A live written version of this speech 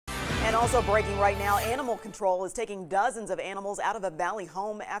And also breaking right now, animal control is taking dozens of animals out of a Valley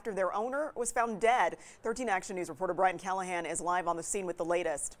home after their owner was found dead. 13 Action News reporter Brian Callahan is live on the scene with the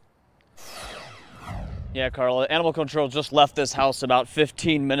latest. Yeah, Carla, animal control just left this house about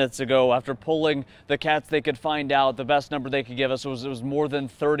 15 minutes ago after pulling the cats they could find out. The best number they could give us was more than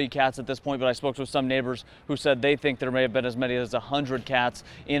 30 cats at this point, but I spoke to some neighbors who said they think there may have been as many as 100 cats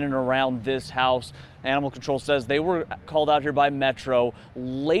in and around this house. Animal control says they were called out here by Metro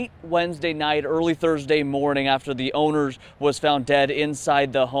late Wednesday night, early Thursday morning after the owner was found dead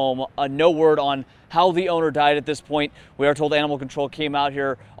inside the home. No word on how the owner died at this point. We are told animal control came out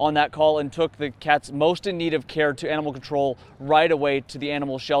here on that call and took the cats most in need of care to animal control right away to the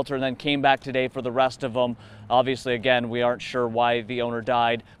animal shelter, and then came back today for the rest of them. Obviously, again, we aren't sure why the owner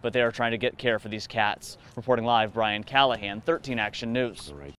died, but they are trying to get care for these cats. Reporting live, Brian Callahan, 13 Action News.